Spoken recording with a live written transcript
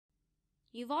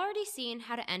You've already seen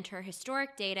how to enter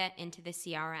historic data into the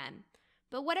CRM,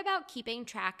 but what about keeping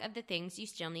track of the things you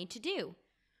still need to do?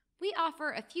 We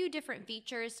offer a few different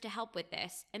features to help with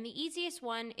this, and the easiest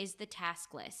one is the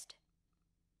task list.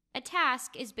 A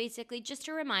task is basically just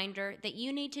a reminder that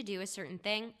you need to do a certain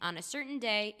thing on a certain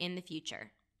day in the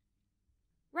future.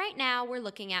 Right now, we're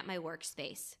looking at my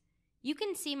workspace. You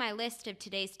can see my list of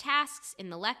today's tasks in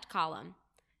the left column.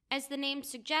 As the name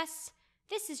suggests,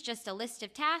 this is just a list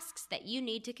of tasks that you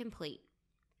need to complete.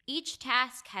 Each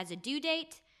task has a due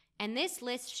date, and this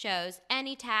list shows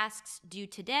any tasks due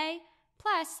today,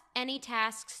 plus any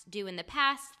tasks due in the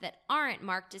past that aren't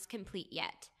marked as complete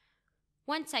yet.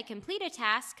 Once I complete a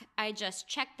task, I just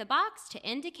check the box to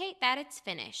indicate that it's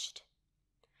finished.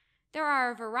 There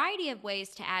are a variety of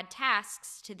ways to add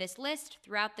tasks to this list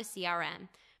throughout the CRM,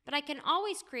 but I can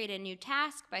always create a new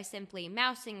task by simply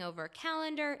mousing over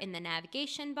Calendar in the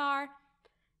navigation bar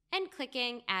and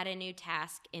clicking Add a New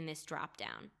Task in this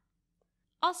dropdown.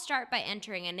 I'll start by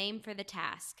entering a name for the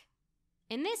task.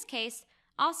 In this case,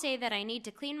 I'll say that I need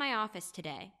to clean my office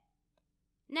today.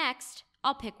 Next,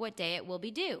 I'll pick what day it will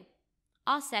be due.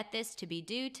 I'll set this to be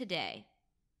due today.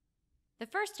 The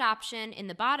first option in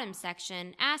the bottom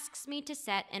section asks me to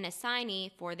set an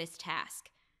assignee for this task.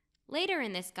 Later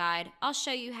in this guide, I'll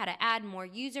show you how to add more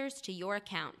users to your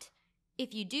account.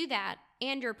 If you do that,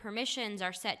 and your permissions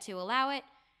are set to allow it,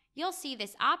 you'll see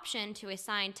this option to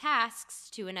assign tasks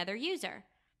to another user.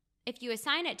 If you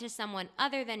assign it to someone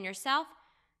other than yourself,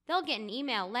 they'll get an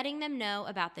email letting them know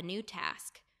about the new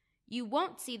task. You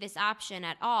won't see this option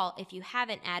at all if you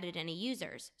haven't added any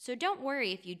users, so don't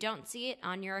worry if you don't see it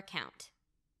on your account.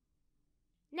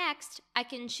 Next, I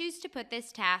can choose to put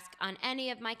this task on any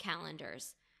of my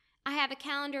calendars. I have a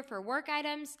calendar for work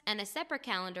items and a separate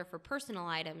calendar for personal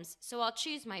items, so I'll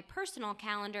choose my personal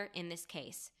calendar in this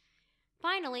case.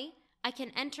 Finally, I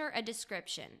can enter a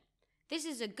description. This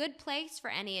is a good place for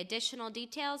any additional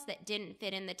details that didn't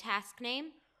fit in the task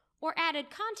name, or added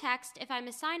context if I'm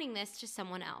assigning this to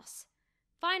someone else.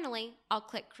 Finally, I'll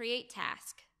click Create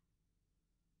Task.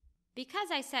 Because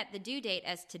I set the due date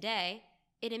as today,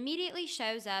 it immediately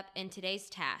shows up in today's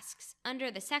tasks under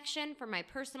the section for my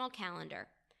personal calendar.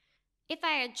 If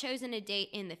I had chosen a date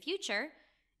in the future,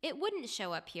 it wouldn't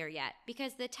show up here yet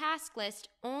because the task list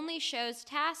only shows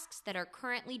tasks that are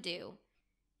currently due.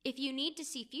 If you need to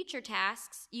see future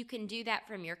tasks, you can do that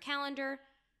from your calendar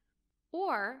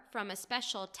or from a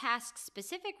special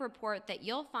task-specific report that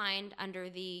you'll find under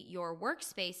the Your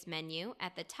Workspace menu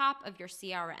at the top of your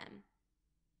CRM.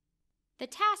 The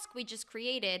task we just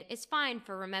created is fine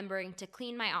for remembering to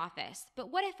clean my office,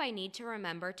 but what if I need to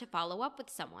remember to follow up with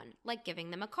someone, like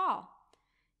giving them a call?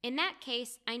 In that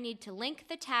case, I need to link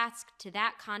the task to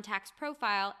that contact's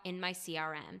profile in my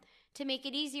CRM to make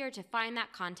it easier to find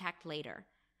that contact later.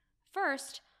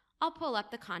 First, I'll pull up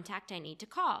the contact I need to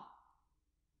call.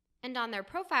 And on their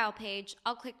profile page,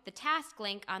 I'll click the task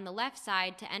link on the left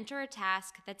side to enter a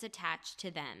task that's attached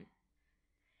to them.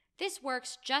 This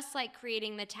works just like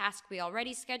creating the task we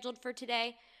already scheduled for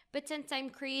today, but since I'm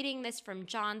creating this from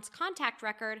John's contact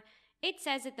record, it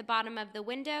says at the bottom of the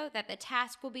window that the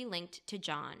task will be linked to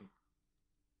John.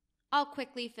 I'll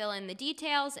quickly fill in the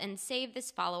details and save this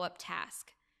follow-up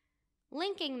task.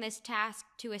 Linking this task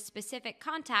to a specific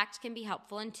contact can be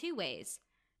helpful in two ways.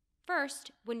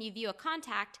 First, when you view a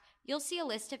contact, you'll see a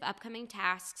list of upcoming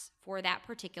tasks for that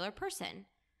particular person.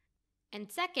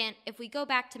 And second, if we go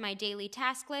back to my daily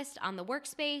task list on the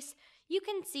workspace, you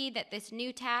can see that this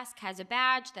new task has a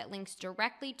badge that links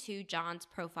directly to John's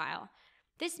profile.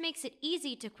 This makes it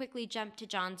easy to quickly jump to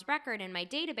John's record in my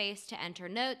database to enter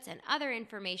notes and other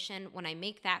information when I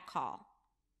make that call.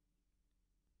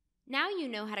 Now you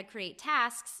know how to create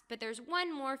tasks, but there's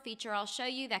one more feature I'll show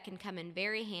you that can come in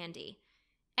very handy.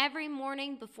 Every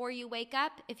morning before you wake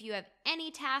up, if you have any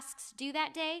tasks due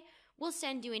that day, we'll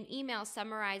send you an email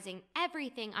summarizing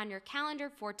everything on your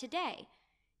calendar for today.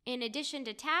 In addition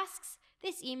to tasks,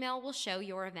 this email will show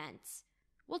your events.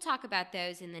 We'll talk about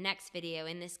those in the next video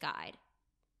in this guide.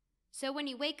 So when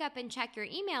you wake up and check your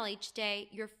email each day,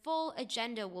 your full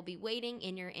agenda will be waiting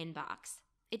in your inbox.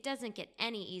 It doesn't get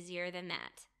any easier than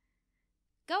that.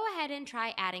 Go ahead and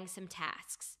try adding some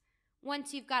tasks.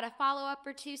 Once you've got a follow-up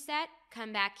or two set,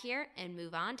 come back here and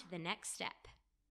move on to the next step.